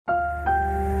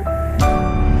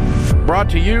brought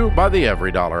to you by the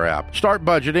EveryDollar app. Start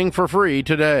budgeting for free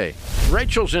today.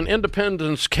 Rachel's in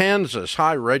Independence, Kansas.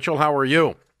 Hi, Rachel. How are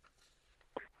you?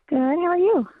 Good. How are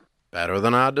you? Better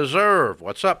than I deserve.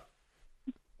 What's up?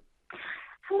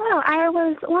 Hello. I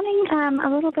was wanting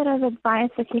a little bit of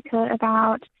advice, if you could,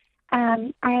 about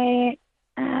my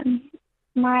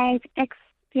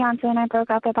ex-fiance and I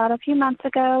broke up about a few months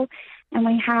ago, and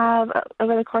we have,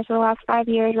 over the course of the last 5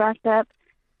 years, racked up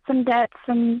some debts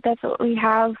that we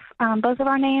have both of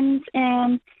our names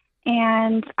in,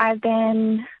 and I've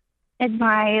been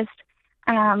advised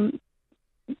by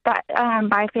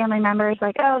family members,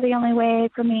 like, oh, the only way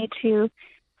for me to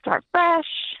start fresh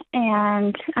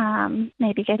and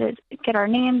maybe get our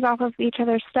names off of each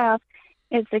other's stuff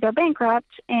is to go bankrupt.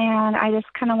 And I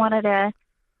just kind of wanted an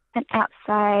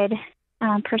outside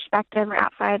perspective or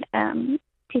outside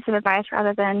piece of advice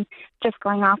rather than just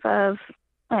going off of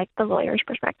like the lawyer's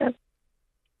perspective.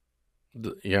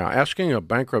 Yeah, asking a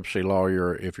bankruptcy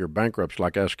lawyer if you're bankrupt is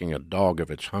like asking a dog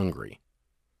if it's hungry.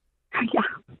 Yeah.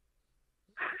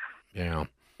 Yeah.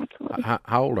 Absolutely.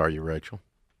 How old are you, Rachel?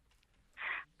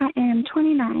 I am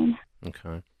 29.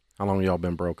 Okay. How long have y'all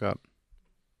been broke up?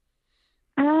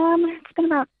 It's been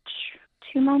about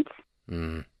 2 months.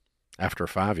 After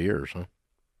 5 years, huh?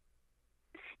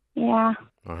 Yeah.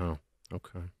 Wow.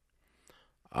 Okay.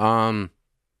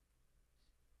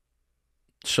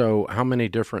 So how many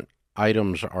different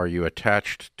items are you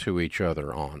attached to each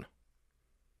other on?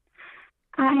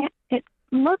 It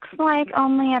looks like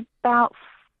only about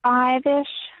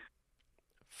 5-ish.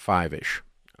 5-ish.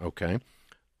 Okay.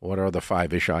 What are the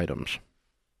 5-ish items?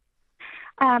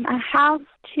 A house,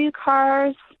 2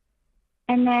 cars,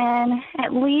 and then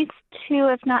at least 2,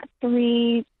 if not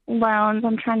 3, loans.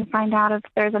 I'm trying to find out if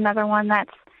there's another one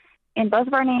that's in both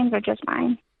of our names or just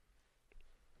mine.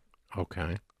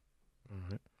 Okay. All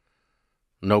right.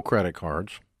 No credit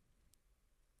cards.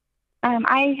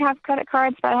 I have credit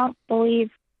cards, but I don't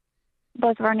believe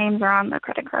both of our names are on the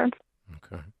credit cards.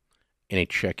 Okay. Any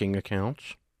checking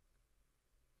accounts?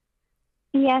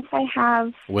 Yes, I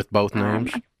have. With both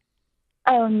names?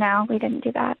 Oh, no, we didn't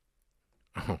do that.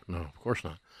 Oh, no, of course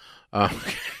not.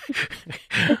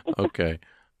 Okay.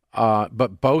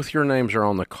 But both your names are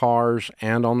on the cars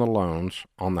and on the loans,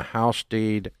 on the house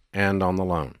deed and on the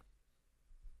loan?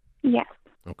 Yes.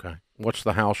 Okay. What's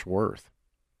the house worth?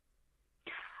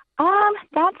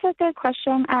 That's a good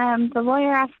question. The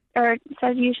lawyer asked, or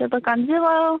said you should look on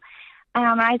Zillow.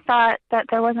 I thought that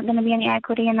there wasn't going to be any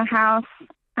equity in the house.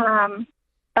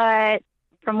 But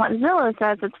from what Zillow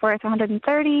says, it's worth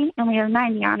 130, and we have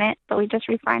 90 on it, but we just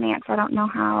refinanced. I don't know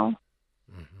how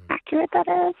accurate that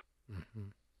is.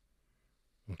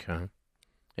 Okay.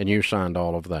 And you signed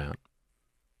all of that?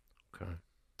 Okay.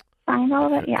 Signed all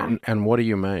of it, yeah. And what do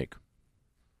you make?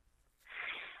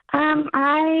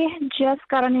 I just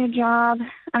got a new job,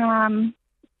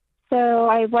 so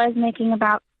I was making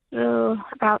about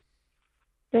 60-ish,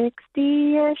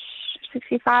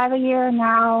 65 a year.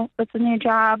 Now, with the new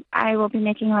job, I will be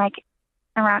making like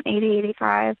around 80,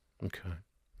 85. Okay.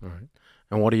 All right.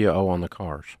 And what do you owe on the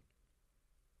cars?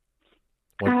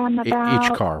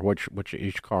 Each car.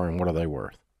 Each car, and what are they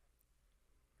worth?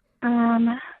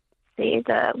 See,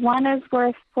 the one is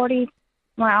worth 40.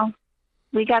 Well,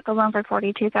 we got the loan for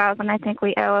 $42,000. I think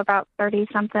we owe about 30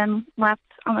 something left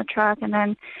on the truck, and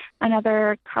then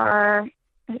another car.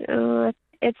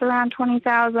 It's around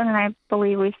 20,000, and I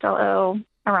believe we still owe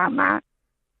around that.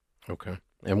 Okay.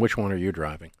 And which one are you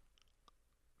driving?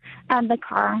 The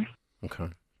car. Okay.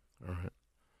 All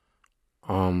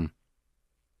right.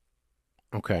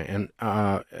 Okay. And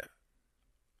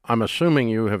I'm assuming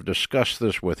you have discussed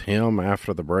this with him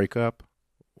after the breakup.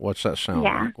 What's that sound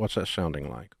like? What's that sounding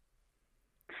like?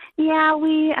 Yeah,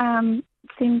 we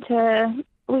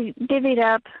we divvied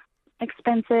up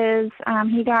expenses.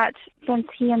 He got, since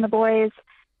he and the boys,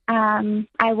 I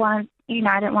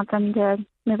didn't want them to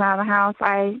move out of the house.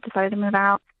 I decided to move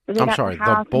out. So I'm sorry,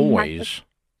 the boys?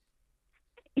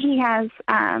 He has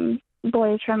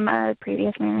boys from a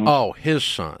previous marriage. Oh, his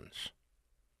sons.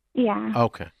 Yeah.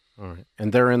 Okay. All right.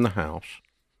 And they're in the house?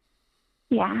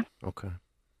 Yeah. Okay.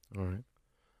 All right.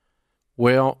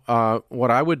 Well,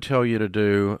 what I would tell you to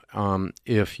do,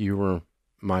 if you were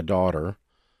my daughter,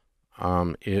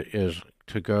 is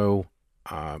to go,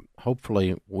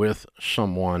 hopefully with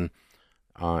someone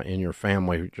in your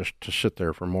family, just to sit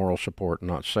there for moral support and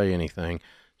not say anything.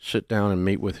 Sit down and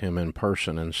meet with him in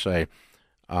person and say,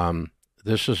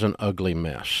 this is an ugly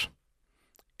mess,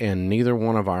 and neither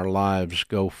one of our lives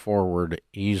go forward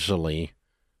easily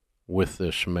with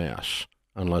this mess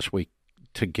unless we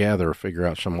together figure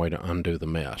out some way to undo the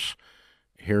mess.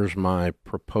 Here's my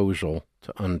proposal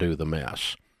to undo the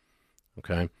mess.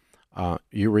 Okay.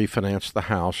 You refinance the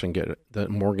house and get the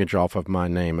mortgage off of my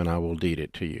name, and I will deed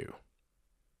it to you.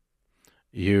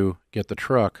 You get the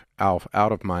truck out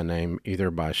of my name either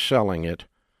by selling it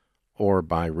or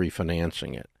by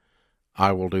refinancing it.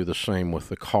 I will do the same with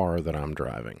the car that I'm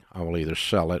driving. I will either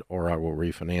sell it or I will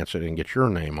refinance it and get your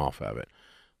name off of it.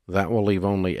 That will leave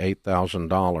only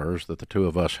 $8,000 that the two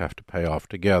of us have to pay off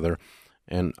together,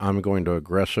 and I'm going to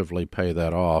aggressively pay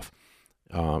that off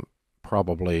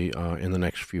probably in the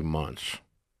next few months.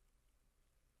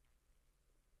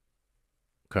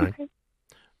 Okay?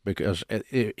 Because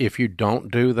if you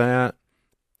don't do that,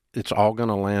 it's all going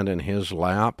to land in his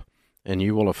lap, and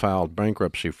you will have filed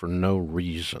bankruptcy for no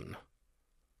reason.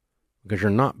 Because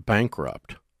you're not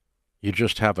bankrupt. You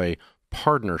just have a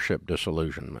partnership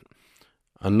disillusionment.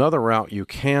 Another route you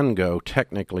can go,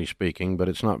 technically speaking, but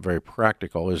it's not very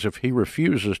practical, is if he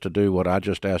refuses to do what I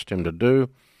just asked him to do,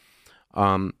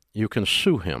 you can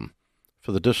sue him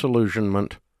for the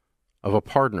disillusionment of a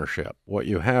partnership. What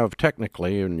you have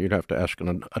technically, and you'd have to ask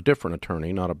a different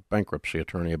attorney, not a bankruptcy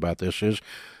attorney about this, is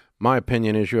my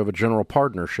opinion is you have a general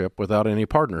partnership without any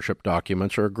partnership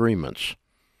documents or agreements.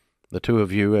 The two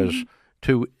of you as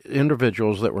two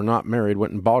individuals that were not married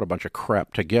went and bought a bunch of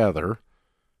crap together,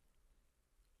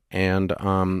 and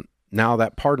now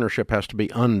that partnership has to be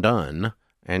undone,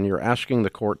 and you're asking the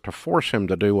court to force him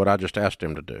to do what I just asked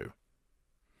him to do.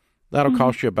 That'll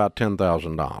cost you about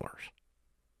 $10,000.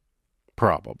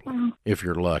 Probably, if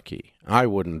you're lucky. I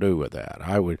wouldn't do with that.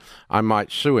 I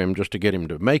might sue him just to get him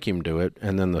to make him do it,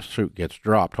 and then the suit gets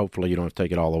dropped. Hopefully you don't have to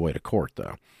take it all the way to court,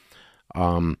 though.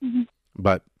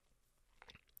 But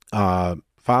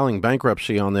filing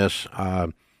bankruptcy on this,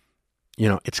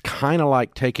 it's kind of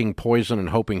like taking poison and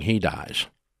hoping he dies.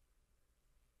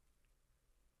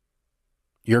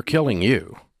 You're killing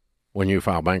you when you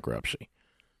file bankruptcy.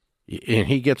 And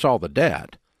he gets all the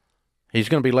debt. He's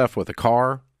going to be left with the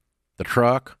car, the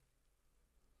truck,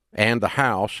 and the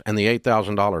house, and the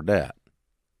 $8,000 debt.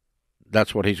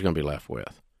 That's what he's going to be left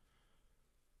with.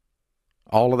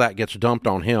 All of that gets dumped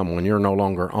on him when you're no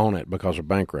longer on it because of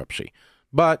bankruptcy.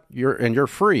 But you're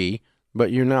free,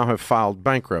 but you now have filed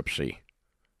bankruptcy,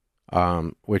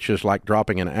 which is like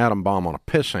dropping an atom bomb on a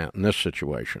pissant in this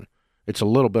situation. It's a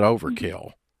little bit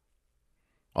overkill.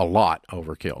 A lot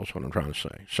overkill is what I'm trying to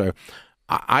say. So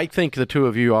I think the two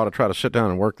of you ought to try to sit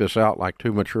down and work this out like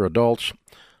two mature adults.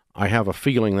 I have a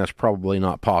feeling that's probably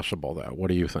not possible, though. What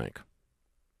do you think?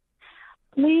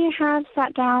 We have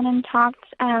sat down and talked.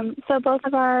 So both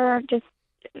of our, just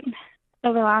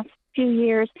over the last few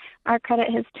years, our credit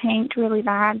has tanked really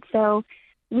bad. So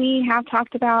we have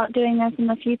talked about doing this in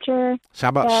the future. So how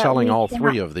about selling all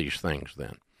three of these things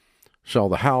then? Sell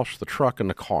the house, the truck, and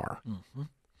the car. Mm-hmm.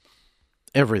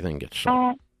 Everything gets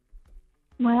sold.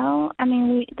 Well, I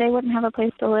mean, they wouldn't have a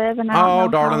place to live. And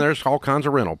darling, there's all kinds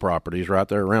of rental properties right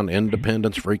there around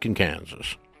Independence, freaking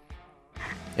Kansas.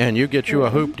 And you get you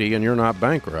a hoopty and you're not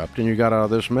bankrupt and you got out of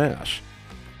this mess.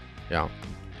 Yeah.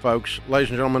 Folks, ladies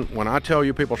and gentlemen, when I tell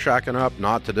you people shacking up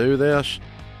not to do this,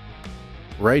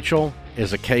 Rachel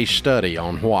is a case study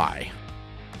on why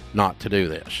not to do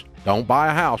this. Don't buy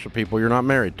a house with people you're not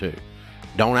married to.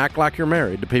 Don't act like you're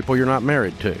married to people you're not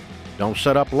married to. Don't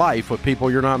set up life with people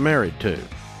you're not married to.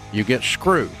 You get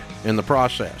screwed in the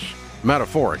process,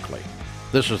 metaphorically.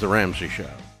 This is The Ramsey Show.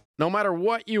 No matter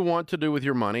what you want to do with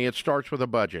your money, it starts with a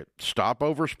budget. Stop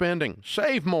overspending,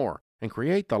 save more, and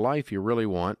create the life you really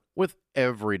want with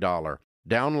EveryDollar.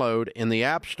 Download in the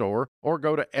App Store or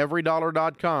go to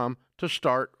everydollar.com to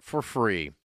start for free.